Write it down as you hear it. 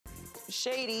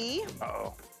Shady.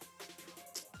 Uh-oh.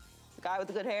 The guy with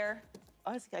the good hair.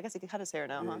 Oh, I guess he can cut his hair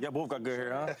now, huh? Yeah, both got good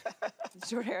hair, huh?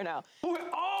 Short hair now.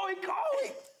 Oh, he called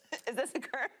it. Is this the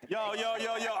current? Yo.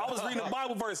 I was reading the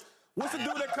Bible verse. What's the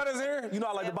dude that cut his hair? You know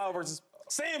I like the Bible verses.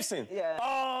 Samson. Yeah.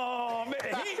 Oh,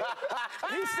 man.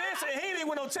 He's Samson. He ain't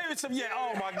win no championship yet.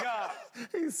 Oh, my God.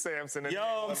 He's Samson.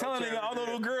 Yo, I'm telling you, I don't know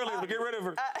who the girl is, but get rid of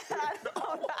her. I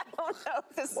don't know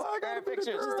if this is the current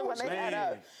picture. It's just the one they had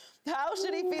up. How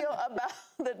should he feel about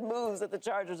the moves that the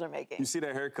Chargers are making? You see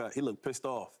that haircut? He looked pissed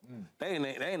off. That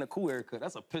ain't a cool haircut.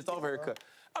 That's a pissed off haircut.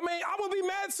 I mean, I would be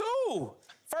mad too.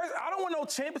 First, I don't want no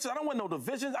championships. I don't want no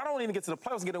divisions. I don't even get to the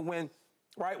playoffs and get a win,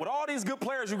 right? With all these good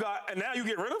players you got, and now you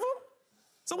get rid of them?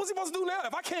 So what's he supposed to do now?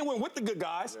 If I can't win with the good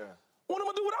guys, what am I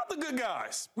going to do without the good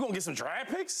guys? We're going to get some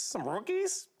draft picks, some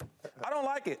rookies? I don't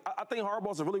like it. I think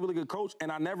Harbaugh's a really, really good coach,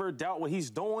 and I never doubt what he's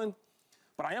doing.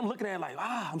 But I am looking at it like,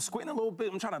 I'm squinting a little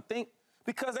bit. I'm trying to think.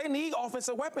 Because they need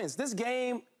offensive weapons. This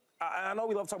game, I know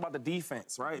we love talking about the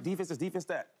defense, right? Defense is defense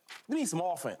that. You need some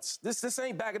offense. This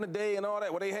ain't back in the day and all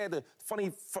that where they had the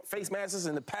funny face masks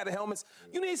and the padded helmets.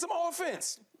 You need some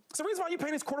offense. It's the reason why you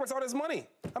paying these quarterbacks all this money.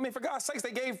 I mean, for God's sakes,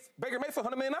 they gave Baker Mayfield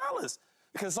 $100 million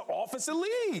because it's an offensive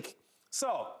league.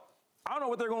 So, I don't know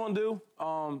what they're going to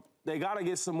do. They got to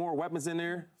get some more weapons in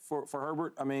there for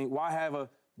Herbert. I mean, why have a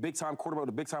big-time quarterback with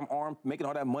a big-time arm making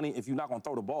all that money if you're not going to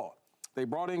throw the ball? They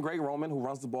brought in Greg Roman, who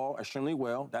runs the ball extremely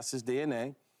well. That's his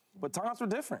DNA. But times were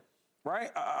different, right?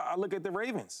 I look at the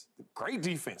Ravens. Great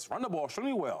defense, run the ball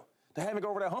extremely well. They haven't go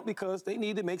over that hump because they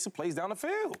need to make some plays down the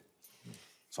field.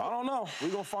 So I don't know. We're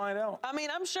going to find out. I mean,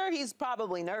 I'm sure he's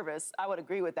probably nervous. I would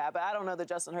agree with that. But I don't know that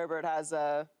Justin Herbert has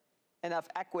enough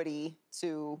equity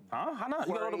to How not?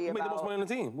 You got to make the most money on the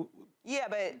team. Yeah,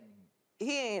 but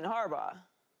he ain't Harbaugh.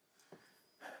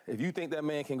 If you think that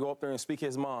man can go up there and speak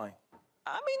his mind.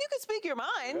 I mean, you can speak your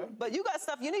mind, but you got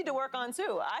stuff you need to work on,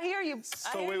 too. I hear you.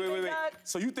 So, wait.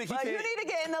 So you think he can't... But you need to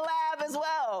get in the lab as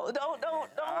well. Don't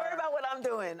worry about what I'm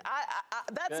doing.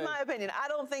 That's my opinion. I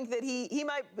don't think that he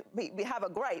might have a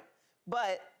gripe,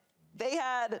 but they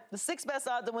had the 6th best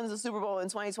odds to win the Super Bowl in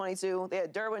 2022. They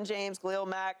had Derwin James, Khalil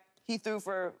Mack. He threw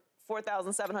for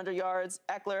 4,700 yards.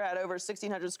 Ekeler had over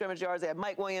 1,600 scrimmage yards. They had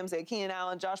Mike Williams. They had Keenan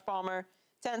Allen, Josh Palmer.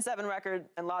 10-7 record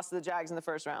and lost to the Jags in the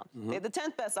first round. They had the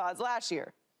 10th best odds last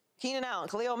year. Keenan Allen,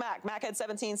 Khalil Mack. Mack had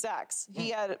 17 sacks. He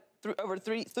had threw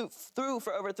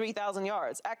for over 3,000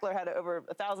 yards. Ekeler had over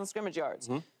 1,000 scrimmage yards.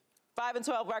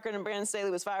 5-12 record, and Brandon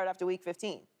Staley was fired after week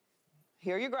 15.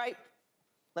 Hear your gripe.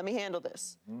 Let me handle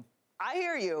this. I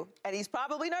hear you, and he's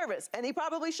probably nervous, and he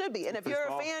probably should be. And if you're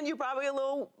a fan, you're probably a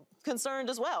little concerned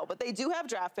as well. But they do have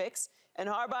draft picks, and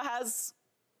Harbaugh has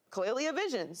clearly a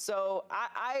vision. So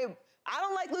I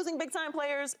don't like losing big-time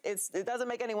players. It doesn't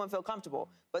make anyone feel comfortable.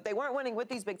 But they weren't winning with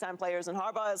these big-time players, and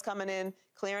Harbaugh is coming in,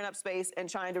 clearing up space, and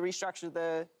trying to restructure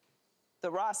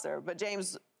the roster. But,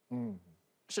 James,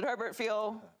 should Herbert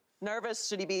feel nervous?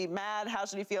 Should he be mad? How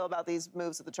should he feel about these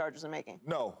moves that the Chargers are making?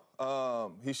 No.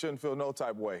 He shouldn't feel no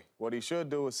type of way. What he should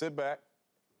do is sit back,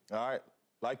 all right?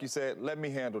 Like you said, let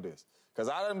me handle this. Because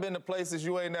I done been to places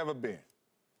you ain't never been.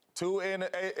 2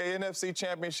 NFC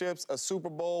championships, a Super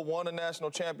Bowl, won a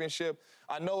national championship.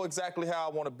 I know exactly how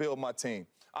I want to build my team.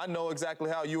 I know exactly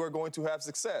how you are going to have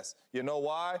success. You know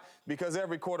why? Because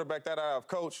every quarterback that I have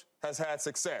coached has had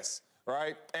success,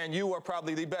 right? And you are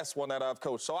probably the best one that I've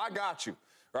coached. So I got you,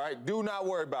 right? Do not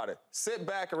worry about it. Sit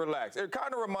back and relax. It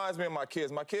kind of reminds me of my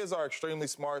kids. My kids are extremely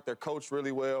smart. They're coached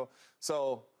really well.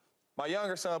 So my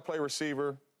younger son play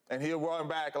receiver, and he'll run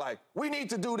back like, we need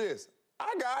to do this.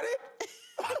 I got it.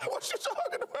 What you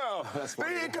talking about?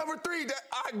 They didn't cover 3.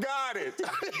 I got it.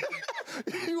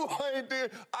 You ain't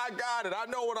there. I got it. I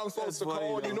know what I'm supposed to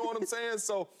call. You know what I'm saying?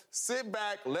 So sit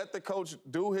back, let the coach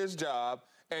do his job,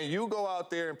 and you go out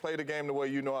there and play the game the way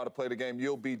you know how to play the game.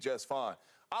 You'll be just fine.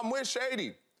 I'm with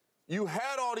Shady. You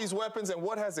had all these weapons, and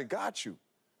what has it got you,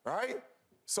 right?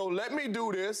 So let me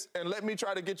do this, and let me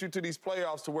try to get you to these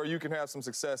playoffs to where you can have some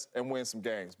success and win some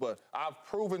games. But I've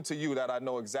proven to you that I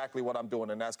know exactly what I'm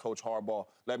doing, and that's Coach Harbaugh.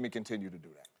 Let me continue to do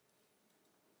that.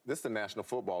 This is the National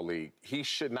Football League. He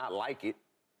should not like it,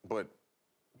 but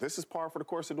this is par for the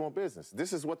course of doing business.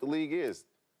 This is what the league is.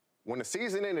 When the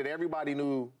season ended, everybody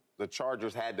knew the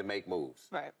Chargers had to make moves.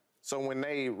 Right. So when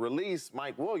they released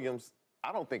Mike Williams,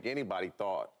 I don't think anybody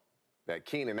thought that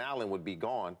Keenan Allen would be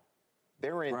gone.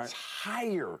 Their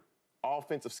entire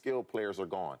offensive skill players are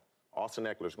gone. Austin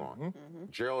Ekeler's gone.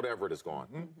 Gerald Everett is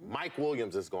gone. Mike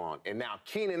Williams is gone. And now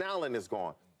Keenan Allen is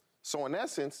gone. So in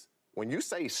essence, when you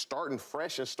say starting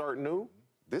fresh and starting new,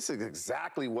 this is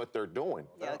exactly what they're doing.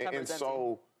 Yeah, and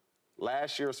so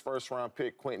last year's first-round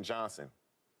pick, Quentin Johnson,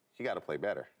 he got to play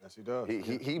better. Yes, he does.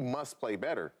 He must play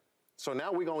better. So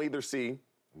now we're going to either see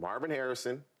Marvin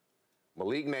Harrison,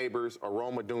 Malik Neighbors, or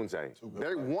Rome Odunze.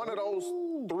 One of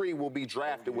those three will be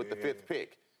drafted with the 5th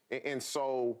pick. And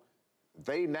so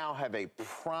they now have a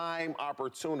prime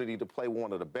opportunity to play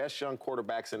one of the best young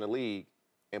quarterbacks in the league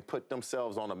and put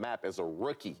themselves on the map as a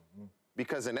rookie.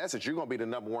 Because in essence, you're going to be the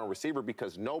 #1 receiver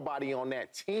because nobody on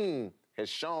that team has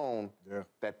shown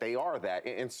that they are that.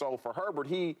 And so for Herbert,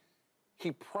 he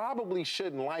probably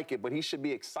shouldn't like it, but he should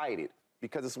be excited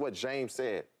because it's what James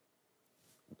said.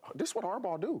 This is what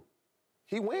Harbaugh do.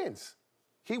 He wins.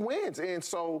 He wins. And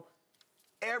so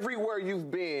everywhere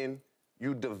you've been,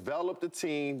 you developed a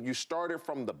team, you started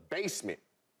from the basement,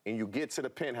 and you get to the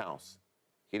penthouse.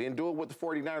 He didn't do it with the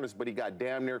 49ers, but he got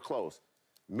damn near close.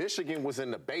 Michigan was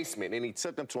in the basement, and he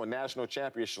took them to a national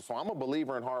championship. So I'm a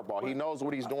believer in Harbaugh. He knows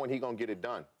what he's doing. He's going to get it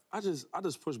done. I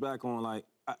just push back on, like,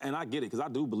 and I get it, because I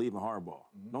do believe in Harbaugh.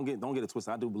 Don't get it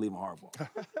twisted. I do believe in Harbaugh.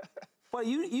 But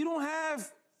you don't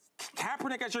have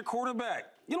Kaepernick as your quarterback.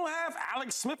 You don't have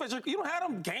Alex Smith as you don't have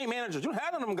them game managers. You don't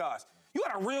have them guys. You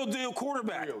got a real deal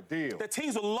quarterback. Real deal. That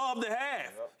teams would love to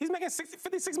have. He's making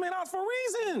 $56 million for a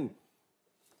reason.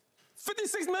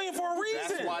 $56 million for a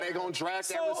reason. That's why they're going to draft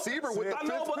that receiver with the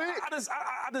 5th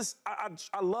pick.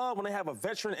 I love when they have a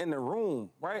veteran in the room,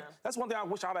 right? Yeah. That's one thing I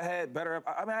wish I'd have had better.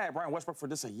 I had Brian Westbrook for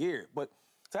this a year, but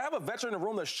to have a veteran in the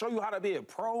room to show you how to be a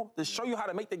pro, to show you how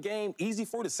to make the game easy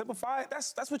for you, to simplify it,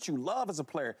 that's what you love as a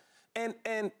player.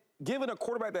 And given a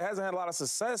quarterback that hasn't had a lot of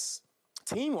success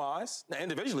team-wise, now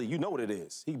individually, you know what it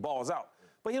is. He balls out.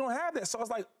 But you don't have that. So it's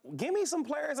like, give me some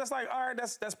players that's like, all right,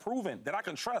 that's proven, that I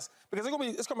can trust. Because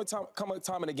it's gonna come a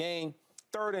time in the game,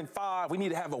 3rd and 5, we need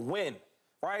to have a win,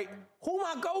 right? Who am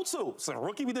I go to? Is it a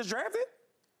rookie we just drafted?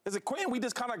 Is it Quinn we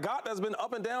just kind of got that's been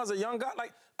up and down as a young guy?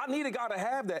 Like, I need a guy to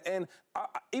have that. And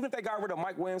even if they got rid of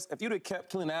Mike Williams, if you'd have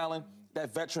kept Keenan Allen,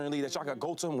 that veteran lead that y'all could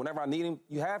go to him whenever I need him,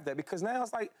 you have that. Because now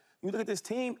it's like, you look at this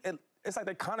team, it's like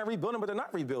they're kind of rebuilding, but they're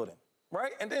not rebuilding,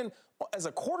 right? And then as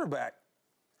a quarterback,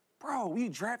 bro, we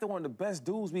drafted one of the best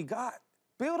dudes we got.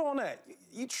 Build on that.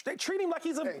 They treat him like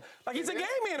he's a game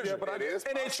manager. Yeah, but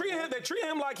they treat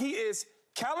him like he is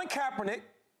Colin Kaepernick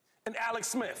and Alex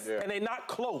Smith, and they're not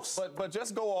close. But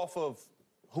just go off of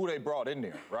who they brought in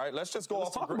there, right? Let's just go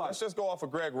off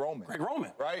of Greg Roman. Greg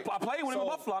Roman, right? I played with him in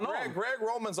Buffalo. I know him. Greg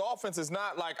Roman's offense is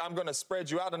not like I'm going to spread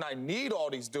you out and I need all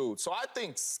these dudes. So I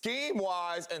think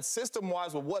scheme-wise and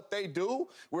system-wise with what they do,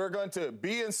 we're going to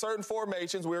be in certain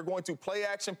formations. We're going to play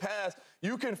action pass.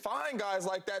 You can find guys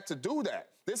like that to do that.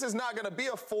 This is not going to be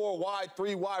a 4-wide,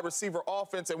 3-wide receiver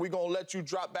offense, and we're going to let you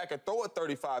drop back and throw it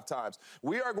 35 times.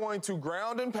 We are going to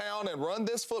ground and pound and run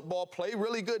this football, play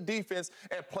really good defense,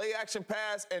 and play action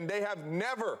pass, and they have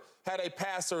never had a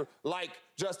passer like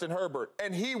Justin Herbert.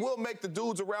 And he will make the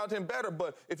dudes around him better.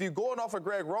 But if you're going off of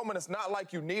Greg Roman, it's not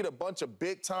like you need a bunch of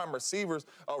big-time receivers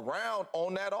around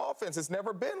on that offense. It's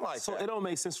never been like that. So it don't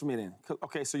make sense for me then.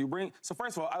 Okay, so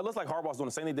first of all, it looks like Harbaugh's doing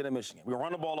the same thing he did in Michigan. We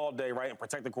run the ball all day, right, and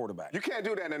protect the quarterback. You can't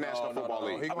do that in the National Football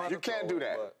League. You can't do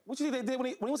that. What you think they did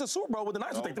when he was at Super Bowl with the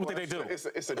Knights? What they do?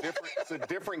 It's a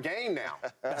different game now.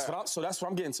 That's what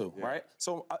I'm getting to, right?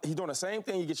 So he's doing the same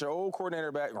thing. You get your old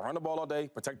coordinator back, run the ball all day,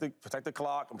 protect the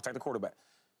clock, and protect the quarterback.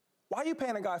 Why are you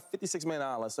paying a guy $56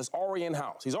 million that's already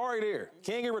in-house? He's already there.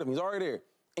 Can't get rid of him. He's already there.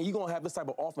 And you're going to have this type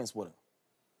of offense with him.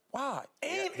 Why?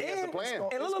 He has a plan.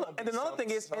 And another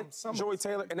thing is, Joey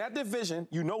Taylor, in that division,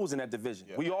 you know who's in that division.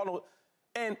 Yeah. We all know.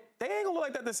 And they ain't going to look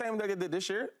like that the same way they did this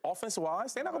year,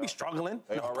 offensive-wise. They're not going to be struggling,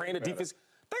 playing the defense.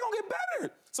 They're going to get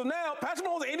better. So now, Patrick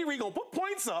Mahomes and Andy Reid going to put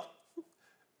points up,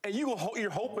 and you're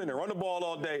hoping to run the ball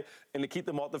all day and to keep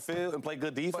them off the field and play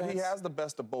good defense. But he has the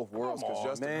best of both worlds because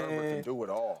Justin Herbert can do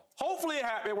it all. Hopefully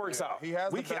it works out. He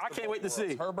has the best I can't wait to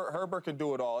see. Herbert can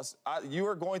do it all. You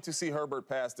are going to see Herbert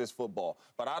pass this football,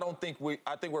 but I think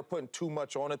we're putting too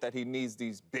much on it that he needs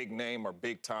these big name or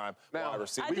big time wide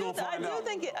receivers. I do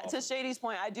think, to Shady's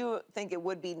point, I do think it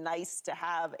would be nice to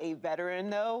have a veteran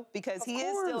though, because he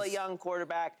is still a young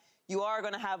quarterback. You are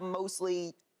going to have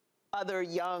mostly other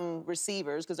young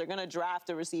receivers because they're going to draft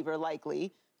a receiver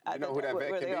likely. You know who that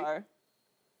vet can be?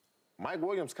 Mike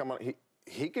Williams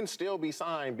he can still be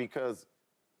signed because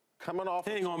coming off.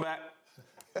 He ain't going back.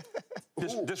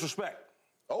 Disrespect.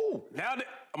 Oh. Now,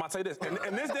 I'm going to tell you this.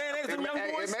 In this day and age, them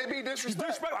young boys. It may be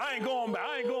disrespect. I ain't going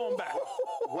back.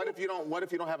 What if you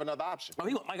don't have another option?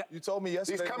 You told me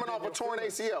yesterday. He's coming off a torn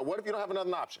ACL. What if you don't have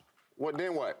another option?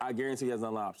 Then what? I guarantee he has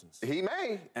other options. He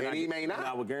may, and he may not. And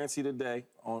I will guarantee today,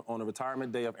 on the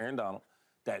retirement day of Aaron Donald,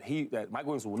 that Mike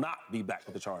Williams will not be back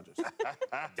with the Chargers.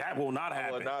 That will not happen.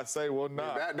 I would not say will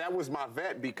not. That was my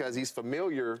vet because he's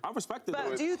familiar. I respect it.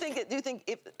 But do you think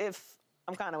if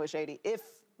I'm kind of with Shady. If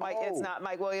it's not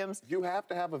Mike Williams. You have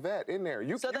to have a vet in there.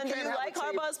 So then do you like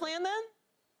Harbaugh's plan then?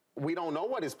 We don't know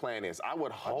what his plan is. I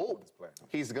would hope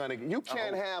he's going to. You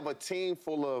can't have a team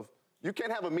full of, you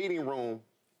can't have a meeting room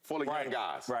full of young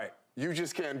guys. Right. You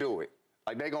just can't do it.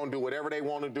 Like, they're going to do whatever they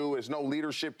want to do. There's no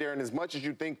leadership there. And as much as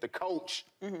you think the coach,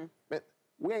 man,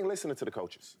 we ain't listening to the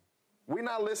coaches. We're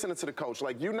not listening to the coach.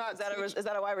 Like, you're not. Is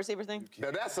that a wide receiver thing?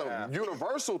 Now, that's a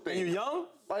universal thing. You young?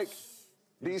 Like,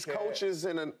 these coaches,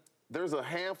 there's a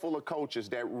handful of coaches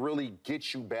that really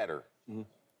get you better.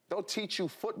 They'll teach you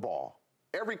football.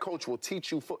 Every coach will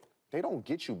teach you They don't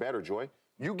get you better, Joy.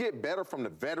 You get better from the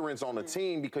veterans on the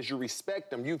team because you respect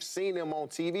them. You've seen them on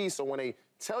TV, so when they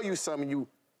tell you something,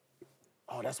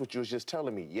 oh, that's what you was just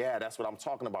telling me. Yeah, that's what I'm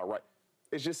talking about, right?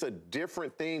 It's just a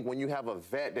different thing when you have a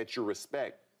vet that you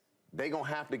respect. They gonna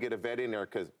have to get a vet in there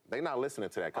because they're not listening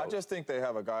to that coach. I just think they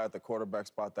have a guy at the quarterback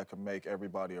spot that can make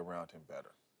everybody around him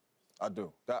better. I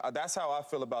do. That's how I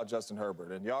feel about Justin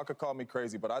Herbert. And y'all could call me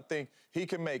crazy, but I think he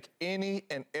can make any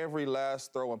and every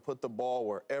last throw and put the ball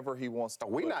wherever he wants to.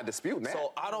 We're not disputing that.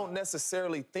 So I don't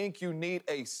necessarily think you need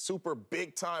a super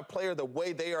big-time player the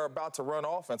way they are about to run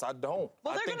offense. I don't.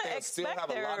 Well, I think they'll still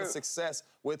have a lot of success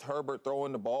with Herbert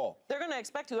throwing the ball. They're going to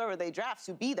expect whoever they draft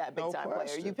to be that big-time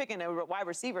player. You picking a wide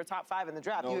receiver top 5 in the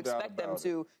draft, you expect them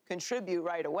to contribute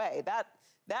right away.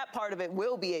 That part of it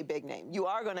will be a big name. You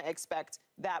are going to expect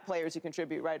that player to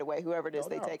contribute right away, whoever it is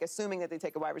they take, assuming that they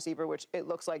take a wide receiver, which it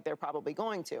looks like they're probably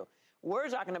going to. We're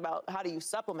talking about how do you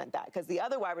supplement that, because the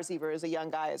other wide receiver is a young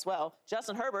guy as well.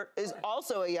 Justin Herbert is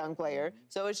also a young player,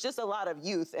 so it's just a lot of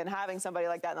youth, and having somebody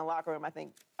like that in the locker room, I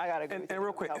think I got to agree with you. And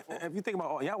real quick, if you think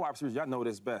about all y'all wide receivers, y'all know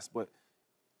this best, but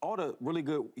all the really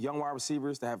good young wide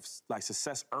receivers that have like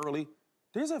success early,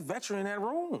 there's a veteran in that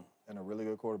room. And a really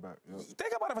good quarterback. Yep.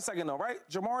 Think about it for a second, though, right?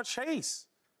 Jamar Chase.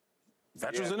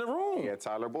 Veterans in the room. Yeah,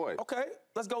 Tyler Boyd. Okay,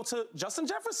 let's go to Justin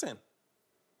Jefferson.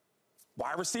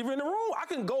 Wide receiver in the room. I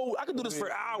can do this for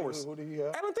hours. Who did he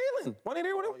have? Adam Thielen. Wasn't he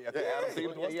there with him?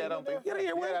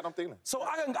 Adam Thielen. So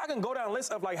I can go down a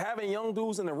list of like having young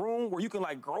dudes in the room where you can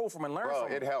like grow from and learn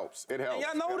from. It helps. It helps.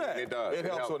 And y'all know that. It does. It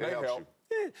helps when they help.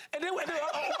 Yeah. And then but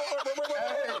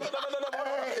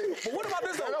what about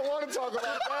this though? I don't want to talk about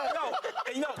that.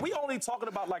 No, we only talking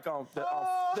about like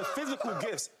the physical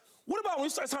gifts. What about when you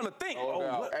start trying to think?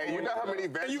 Hey, you know how many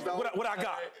vets what I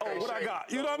got? What I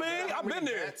got? You know what I mean? I've been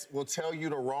there. Vets will tell you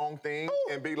the wrong thing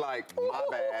and be like, my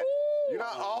bad. You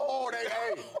know,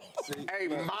 hey,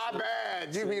 my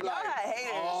bad. You be like,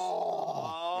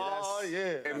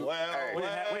 yeah. And, we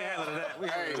ain't handling that.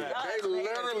 They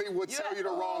literally would tell you the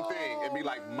wrong thing and be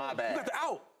like, my bad. You got the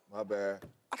out. My bad.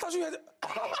 I thought you had.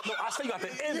 No, I said you got the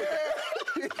end.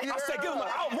 I said give him an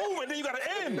out movement, then you got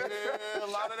the end. Yeah, a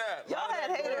lot of that. Y'all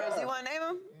had haters. You want to name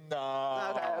them?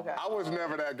 No. Okay. I was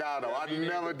never that guy, though. I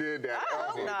never did that. I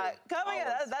hope not.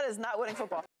 That is not winning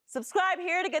football. Subscribe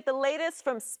here to get the latest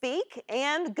from Speak,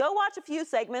 and go watch a few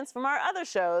segments from our other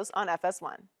shows on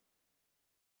FS1.